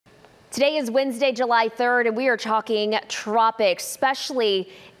Today is Wednesday, July 3rd, and we are talking tropics, especially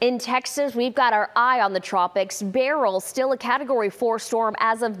in Texas. We've got our eye on the tropics. Beryl, still a Category 4 storm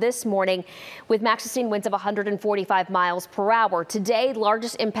as of this morning, with max sustained winds of 145 miles per hour. Today,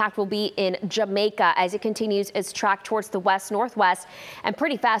 largest impact will be in Jamaica as it continues its track towards the west-northwest, and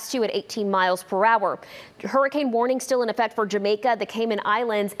pretty fast too at 18 miles per hour. Hurricane warning still in effect for Jamaica, the Cayman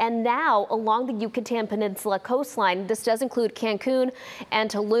Islands, and now along the Yucatan Peninsula coastline. This does include Cancun and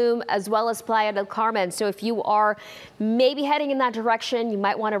Tulum, as well as Playa del Carmen. So if you are maybe heading in that direction, you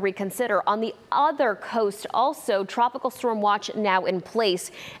might want to reconsider. On the other coast, also tropical storm watch now in place,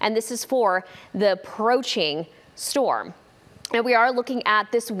 and this is for the approaching storm. And we are looking at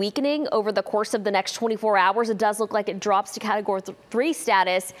this weakening over the course of the next 24 hours. It does look like it drops to Category 3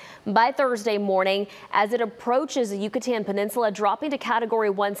 status by Thursday morning as it approaches the Yucatan Peninsula, dropping to Category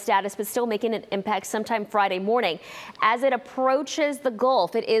 1 status, but still making an impact sometime Friday morning. As it approaches the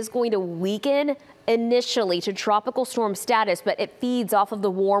Gulf, it is going to weaken initially to tropical storm status, but it feeds off of the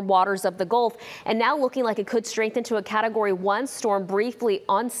warm waters of the Gulf, and now looking like it could strengthen to a Category 1 storm briefly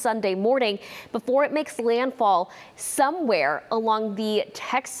on Sunday morning before it makes landfall somewhere along the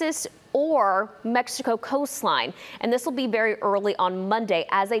Texas or Mexico coastline. And this will be very early on Monday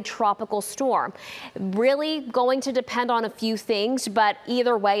as a tropical storm. Really going to depend on a few things, but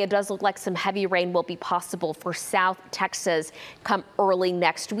either way, it does look like some heavy rain will be possible for South Texas come early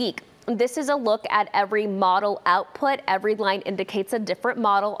next week. This is a look at every model output. Every line indicates a different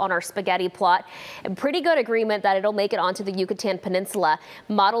model on our spaghetti plot. And pretty good agreement that it'll make it onto the Yucatan Peninsula.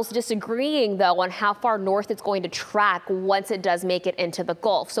 Models disagreeing, though, on how far north it's going to track once it does make it into the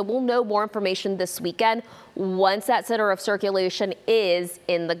Gulf. So we'll know more information this weekend once that center of circulation is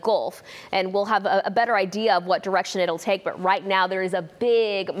in the Gulf. And we'll have a better idea of what direction it'll take. But right now, there is a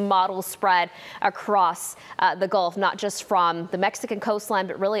big model spread across the Gulf, not just from the Mexican coastline,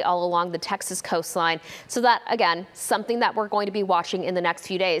 but really all along the Texas coastline. So that, again, something that we're going to be watching in the next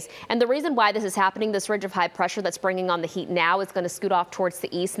few days. And the reason why this is happening, this ridge of high pressure that's bringing on the heat now is going to scoot off towards the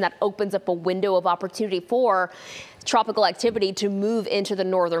east, and that opens up a window of opportunity for tropical activity to move into the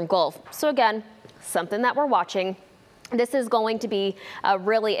northern Gulf. So again, something that we're watching. This is going to be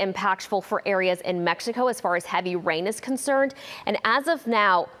really impactful for areas in Mexico as far as heavy rain is concerned. And as of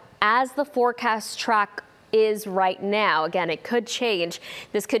now, as the forecast track is right now, again, it could change.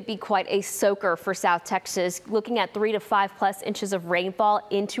 This could be quite a soaker for South Texas, looking at 3 to 5+ inches of rainfall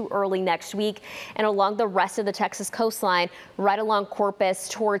into early next week. And along the rest of the Texas coastline, right along Corpus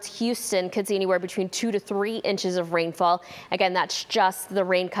towards Houston, could see anywhere between 2 to 3 inches of rainfall. Again, that's just the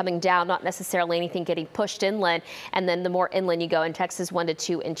rain coming down, not necessarily anything getting pushed inland. And then the more inland you go in Texas, 1 to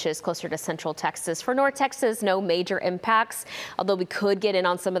 2 inches closer to central Texas. For North Texas, no major impacts, although we could get in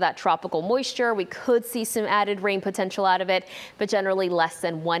on some of that tropical moisture. We could see some added rain potential out of it, but generally less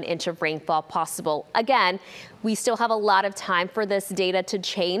than 1 inch of rainfall possible. Again, we still have a lot of time for this data to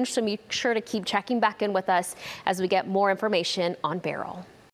change, so make sure to keep checking back in with us as we get more information on Beryl.